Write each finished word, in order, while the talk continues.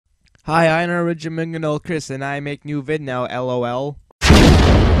Hi, I'm Original Chris, and I make new vid now, LOL.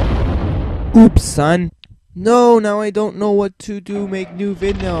 Oops, son. No, now I don't know what to do, make new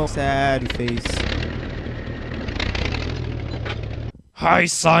vid now. Sad face. Hi,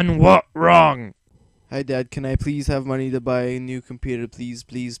 son, what wrong? Hi, Dad, can I please have money to buy a new computer, please,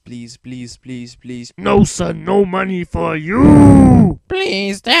 please, please, please, please, please? No, son, no money for you.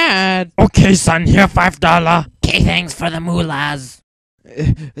 Please, Dad. Okay, son, here $5. Okay, thanks for the moolahs.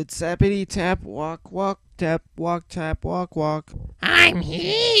 It's tappity tap, walk, walk, tap, walk, walk. I'm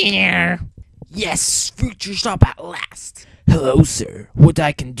here. Yes, future shop at last. Hello, sir. What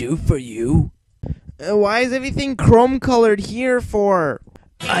I can do for you? Why is everything chrome colored here for?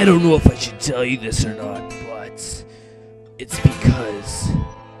 I don't know if I should tell you this or not, but it's because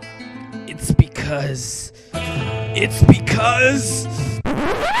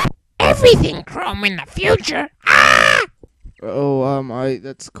Everything chrome in the future. Oh,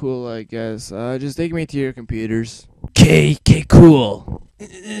 that's cool, I guess. Just take me to your computers. Okay, cool.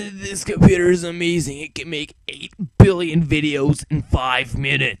 This computer is amazing. It can make 8 billion videos in 5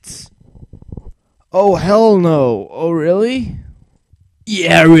 minutes. Oh, hell no. Oh, really?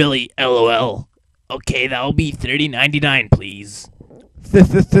 Yeah, really, LOL. Okay, that'll be $30.99, please.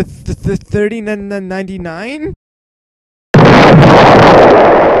 $30.99?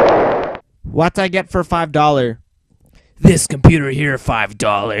 What I get for $5? This computer here,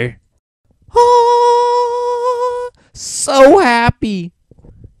 $5. Ah, so happy.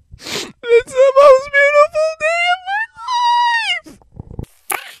 It's the most beautiful day of my life.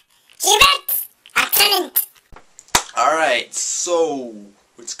 Alright, so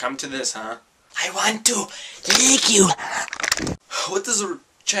it's come to this, huh? I want to lick you. What this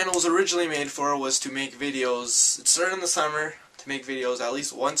channel was originally made for was to make videos. It started in the summer to make videos at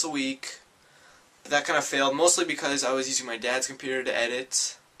least once a week. But that kind of failed, mostly because I was using my dad's computer to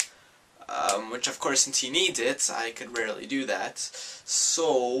edit. Which, of course, since he needs it, I could rarely do that.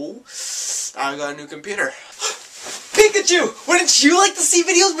 So, I got a new computer. Pikachu! Wouldn't you like to see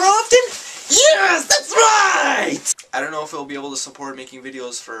videos more often? Yes, that's right! I don't know if it'll be able to support making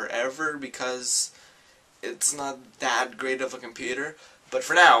videos forever because it's not that great of a computer. But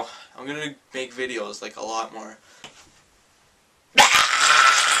for now, I'm gonna make videos like a lot more.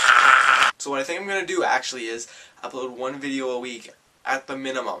 So what I think I'm gonna do actually is upload one video a week at the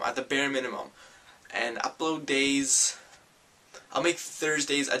minimum, at the bare minimum. And upload days, I'll make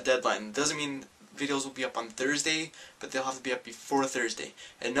Thursdays a deadline. Doesn't mean videos will be up on Thursday, but they'll have to be up before Thursday.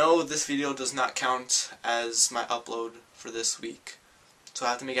 And no, this video does not count as my upload for this week. So I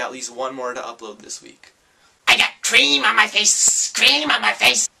have to make at least one more to upload this week. I got cream on my face. Cream on my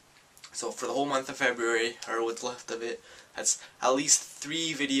face. So for the whole month of February, or what's left of it, that's at least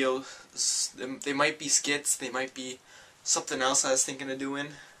 3 videos. They might be skits, they might be something else I was thinking of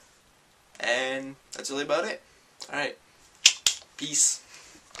doing. And that's really about it. Alright. Peace.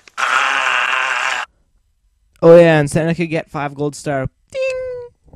 Oh yeah, and Santa could get 5 gold star